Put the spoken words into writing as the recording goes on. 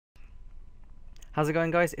How's it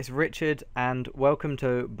going, guys? It's Richard and welcome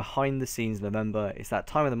to Behind the Scenes November. It's that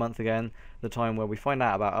time of the month again, the time where we find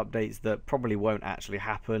out about updates that probably won't actually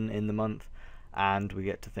happen in the month, and we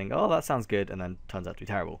get to think, oh, that sounds good, and then turns out to be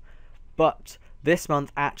terrible. But this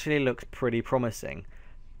month actually looks pretty promising.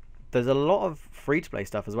 There's a lot of free-to-play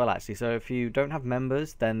stuff as well, actually, so if you don't have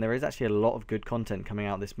members, then there is actually a lot of good content coming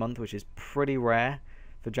out this month, which is pretty rare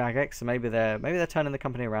for Jagex. So maybe they're turning the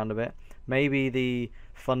company around a bit. Maybe the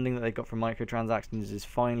funding that they got from microtransactions is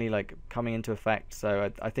finally like coming into effect,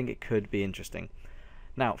 so I think it could be interesting.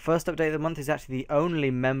 Now, first update of the month is actually the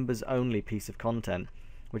only members only piece of content,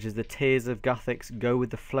 which is the Tears of Guthix Go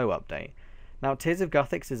with the Flow update. Now, Tears of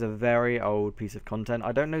Guthix is a very old piece of content.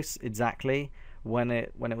 I don't know exactly when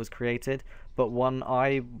it was created, but when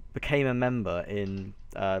I became a member in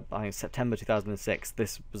I think September 2006,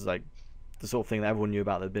 this was like the sort of thing that everyone knew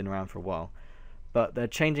about that had been around for a while. But they're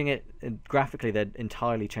changing it graphically. They're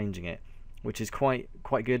entirely changing it, which is quite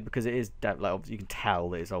good because it is like you can tell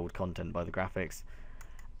that it's old content by the graphics.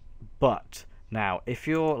 But now, if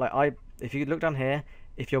you look down here,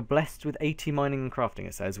 if you're blessed with 80 mining and crafting,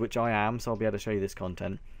 it says, which I am, so I'll be able to show you this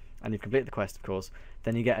content, and you've completed the quest, of course,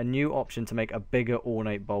 then you get a new option to make a bigger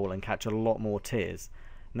ornate bowl and catch a lot more tears.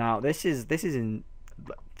 Now, this is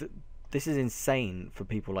insane for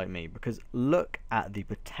people like me, because look at the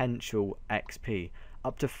potential XP,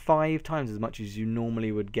 up to 5 times as much as you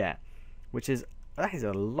normally would get, that is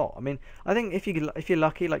a lot. I mean, I think if you're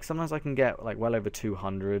lucky, like sometimes I can get like well over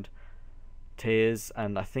 200 tiers,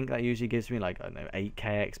 and I think that usually gives me like, I don't know, 8k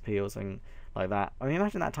XP or something like that. I mean,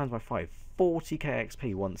 imagine that times by 5, 40k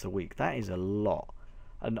XP once a week. That is a lot,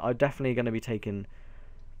 and I'm definitely going to be taking,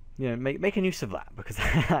 making use of that, because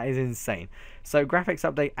that is insane. So graphics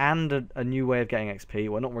update and a new way of getting XP.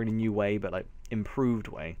 Well, not really new way, but like improved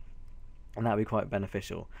way, and that would be quite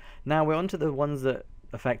beneficial. Now we're on to the ones that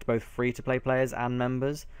affect both free-to-play players and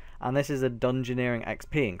members, and this is a Dungeoneering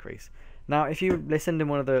XP increase. Now, if you listened in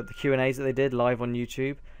one of the Q&As that they did live on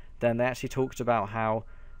YouTube, then they actually talked about how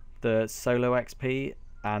the solo XP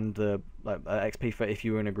and the XP for if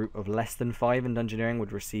you were in a group of less than 5 in Dungeoneering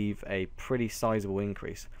would receive a pretty sizable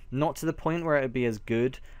increase. Not to the point where it would be as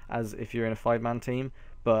good as if you're in a 5-man team,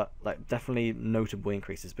 but like definitely notable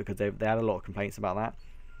increases, because they had a lot of complaints about that.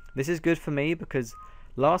 This is good for me because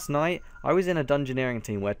last night I was in a Dungeoneering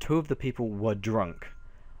team where 2 of the people were drunk,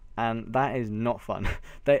 and that is not fun.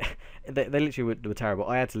 they literally were terrible.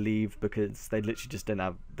 I had to leave because they literally just didn't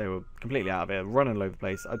have, they were completely out of it, running all over the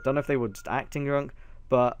place. I don't know if they were just acting drunk,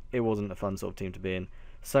 but it wasn't a fun sort of team to be in.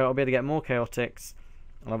 So I'll be able to get more chaotics,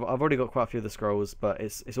 and I've already got quite a few of the scrolls, but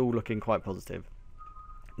it's all looking quite positive.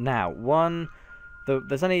 Now,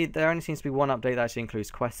 there only seems to be one update that actually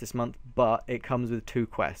includes quests this month, but it comes with 2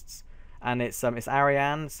 quests, and it's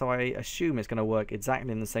Ariane, so I assume it's going to work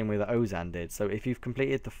exactly in the same way that Ozan did. So if you've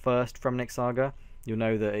completed the first Fremnik Saga, you'll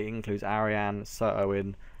know that it includes Ariane, Sir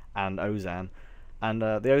Owen, and Ozan. And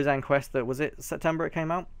the Ozan quest, that was it September it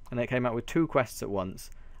came out, and it came out with 2 quests at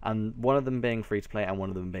once, and one of them being free to play and one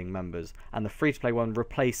of them being members, and the free to play one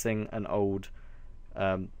replacing an old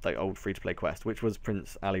free to play quest, which was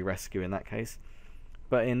Prince Ali Rescue in that case.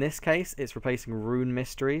 But in this case, it's replacing Rune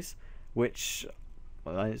Mysteries, which,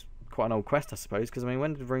 well, is quite an old quest, I suppose, because I mean,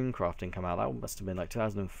 when did Rune Crafting come out? That must have been like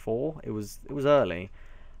 2004. It was early,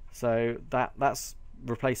 so that's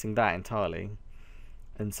replacing that entirely,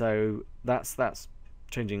 and so that's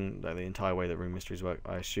changing the entire way that Rune Mysteries work,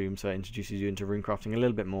 I assume. So it introduces you into rune crafting a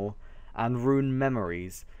little bit more, and Rune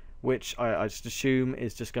Memories, which I just assume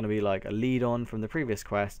is just going to be like a lead on from the previous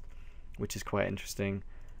quest, which is quite interesting.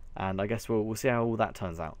 And I guess we'll see how all that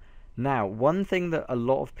turns out. Now, one thing that a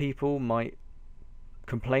lot of people might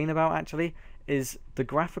complain about actually is the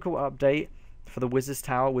graphical update for the Wizard's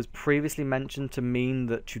Tower was previously mentioned to mean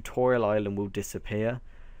that Tutorial Island will disappear.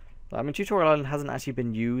 I mean, Tutorial Island hasn't actually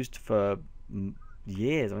been used for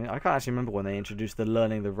years. I mean, I can't actually remember when they introduced the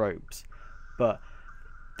Learning the Ropes, but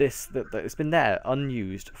it's been there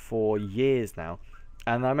unused for years now.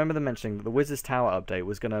 And I remember them mentioning that the Wizard's Tower update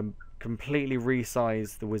was going to completely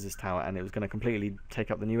resize the Wizard's Tower, and it was going to completely take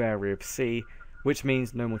up the new area of sea, which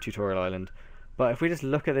means no more Tutorial Island. But if we just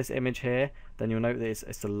look at this image here, then you'll note that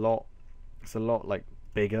it's a lot like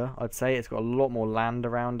bigger, I'd say. It's got a lot more land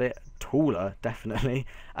around it, taller definitely,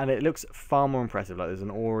 and it looks far more impressive. Like there's an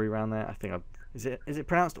Ori around there. I think is it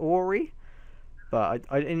pronounced Ori? But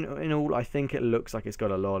in all, I think it looks like it's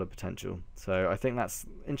got a lot of potential. So I think that's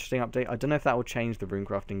an interesting update. I don't know if that will change the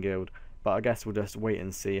Runecrafting Guild, but I guess we'll just wait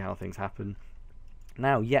and see how things happen.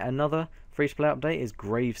 Now, yet another free-to-play update is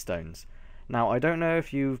Gravestones. Now, I don't know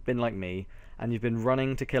if you've been like me, and you've been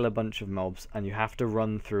running to kill a bunch of mobs, and you have to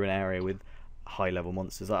run through an area with high level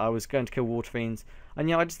monsters. I was going to kill water fiends,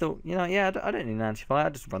 and I just thought, yeah, I don't need an anti-fire. I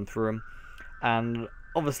just run through them, and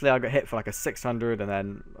obviously I got hit for like a 600, and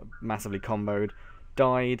then massively comboed,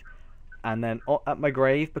 died, and then at my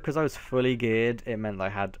grave, because I was fully geared, it meant I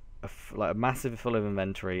had a massive full of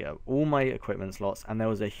inventory, all my equipment slots, and there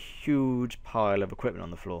was a huge pile of equipment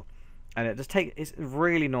on the floor, and it's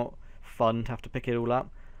really not fun to have to pick it all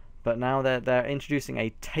up. But now they're introducing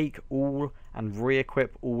a take all and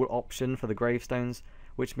re-equip all option for the gravestones,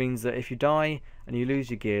 which means that if you die and you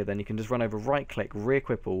lose your gear, then you can just run over, right click,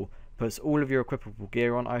 re-equip all, puts all of your equipable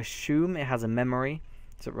gear on. I assume it has a memory,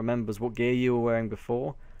 so it remembers what gear you were wearing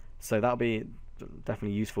before, so that'll be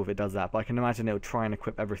definitely useful if it does that. But I can imagine it'll try and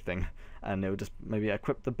equip everything, and it'll just maybe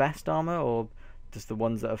equip the best armor or just the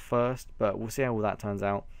ones that are first, but we'll see how all that turns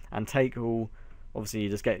out. And take all, obviously you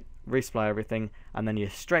just get resupply everything, and then you're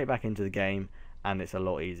straight back into the game, and it's a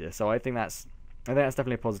lot easier. So I think that's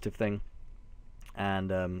definitely a positive thing. And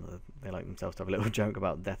they like themselves to have a little joke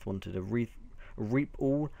about Death wanted to reap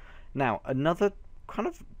all. Now, another kind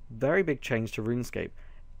of very big change to RuneScape,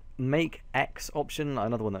 make X option,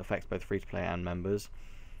 another one that affects both free to play and members.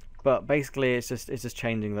 But basically it's just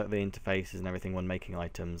changing the interfaces and everything when making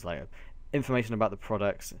items, like information about the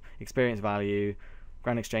products, experience value,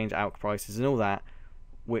 grand exchange out prices and all that,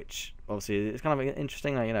 which obviously is kind of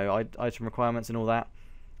interesting, like, item requirements and all that,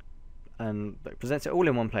 and it presents it all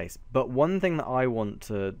in one place. But one thing that I want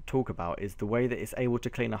to talk about is the way that it's able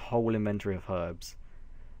to clean a whole inventory of herbs.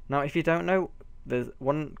 Now, if you don't know, there's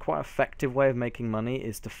one quite effective way of making money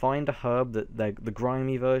is to find a herb that the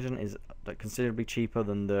grimy version is considerably cheaper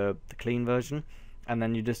than the clean version, and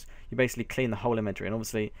then you basically clean the whole inventory. And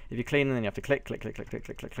obviously if you clean, then you have to click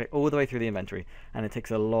all the way through the inventory, and it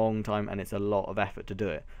takes a long time and it's a lot of effort to do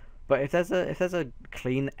it. But if there's a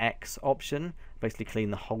clean X option, basically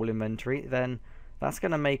clean the whole inventory, then that's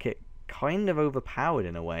going to make it kind of overpowered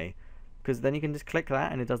in a way, because then you can just click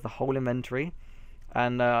that and it does the whole inventory.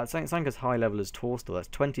 And something as high level as Torstal, that's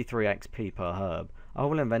 23 XP per herb. A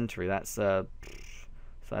whole inventory, that's almost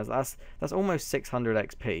 600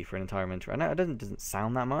 XP for an entire inventory. I know it doesn't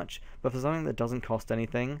sound that much, but for something that doesn't cost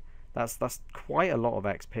anything, that's quite a lot of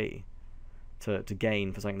XP to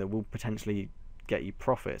gain for something that will potentially get you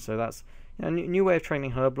profit. So that's a new way of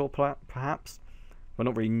training Herblore, perhaps. Well,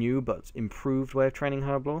 not really new, but improved way of training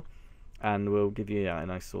Herblore, and will give you a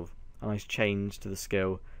nice change to the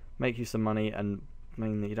skill, make you some money, and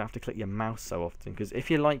mean that you don't have to click your mouse so often. Because if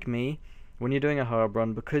you're like me, when you're doing a herb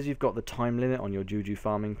run, because you've got the time limit on your Juju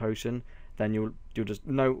farming potion, then you'll just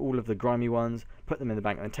know all of the grimy ones, put them in the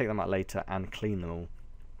bank, and then take them out later and clean them all.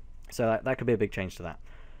 So that could be a big change to that.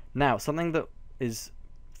 Now, something that is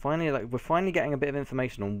finally, we're finally getting a bit of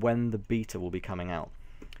information on when the beta will be coming out.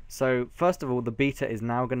 So first of all, the beta is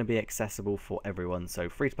now going to be accessible for everyone, so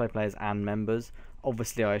free-to-play players and members.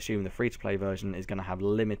 Obviously, I assume the free-to-play version is going to have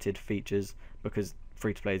limited features, because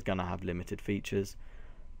free-to-play is going to have limited features.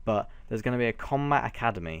 But there's going to be a Combat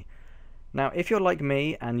Academy. Now, if you're like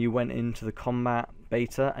me and you went into the Combat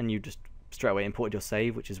beta and you just straight away imported your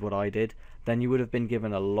save, which is what I did, then you would have been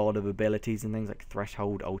given a lot of abilities and things like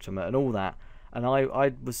Threshold, Ultimate, and all that. And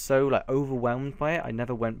I was so overwhelmed by it, I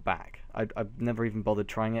never went back. I've never even bothered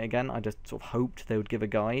trying it again. I just sort of hoped they would give a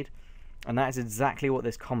guide. And that is exactly what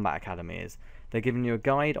this Combat Academy is. They're giving you a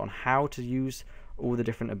guide on how to use all the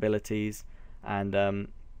different abilities, and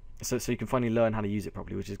so you can finally learn how to use it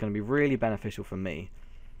properly, which is going to be really beneficial for me.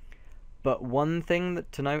 But one thing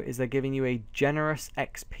to note is they're giving you a generous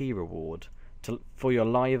XP reward for your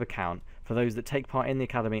live account for those that take part in the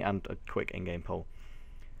Academy, and a quick in-game poll,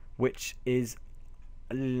 which is,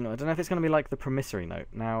 I don't know if it's going to be like the promissory note.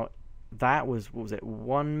 Now, that was, what was it,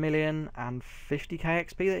 1,050,000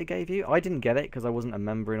 XP that it gave you? I didn't get it because I wasn't a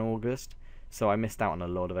member in August, so I missed out on a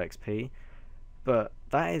lot of XP. But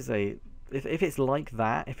that is if it's like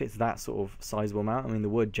that, if it's that sort of sizable amount, I mean, the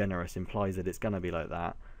word generous implies that it's going to be like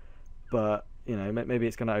that. But, maybe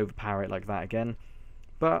it's going to overpower it like that again.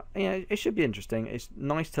 But, it should be interesting. It's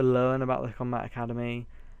nice to learn about the Combat Academy.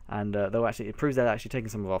 And it proves they're actually taking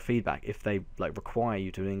some of our feedback if they require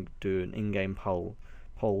you to do an in-game poll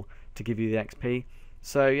to give you the XP.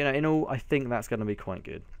 So in all, I think that's going to be quite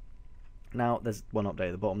good. Now there's one update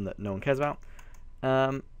at the bottom that no one cares about.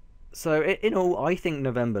 So in all, I think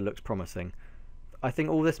November looks promising. I think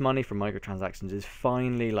all this money from microtransactions is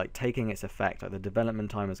finally taking its effect. The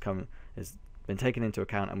development time has been taken into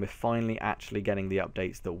account, and we're finally actually getting the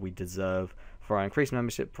updates that we deserve for our increased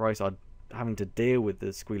membership price, our having to deal with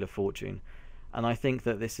the Squeal of Fortune. And I think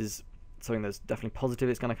that this is something that's definitely positive.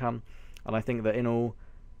 It's going to come, and I think that in all,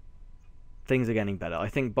 things are getting better. I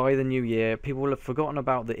think by the new year, people will have forgotten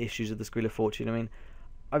about the issues of the Squeal of Fortune. I mean,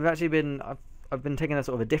 I've I've been taking a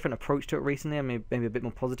sort of a different approach to it recently. I mean, maybe a bit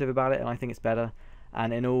more positive about it, and I think it's better.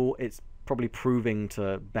 And in all, it's probably proving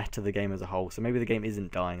to better the game as a whole. So maybe the game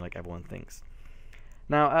isn't dying like everyone thinks.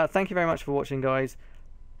 Now, thank you very much for watching, guys.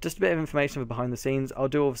 Just a bit of information for behind the scenes. I'll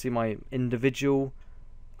do obviously my individual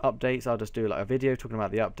updates. I'll just do like a video talking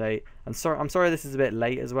about the update. And I'm sorry this is a bit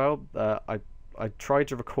late as well. I tried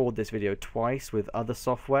to record this video twice with other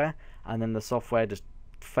software, and then the software just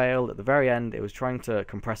failed at the very end. It was trying to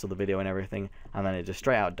compress all the video and everything, and then it just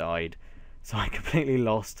straight out died. So I completely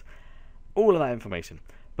lost all of that information.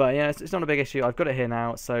 But yeah, it's not a big issue. I've got it here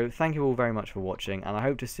now. So thank you all very much for watching, and I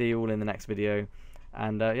hope to see you all in the next video.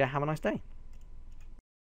 And yeah, have a nice day.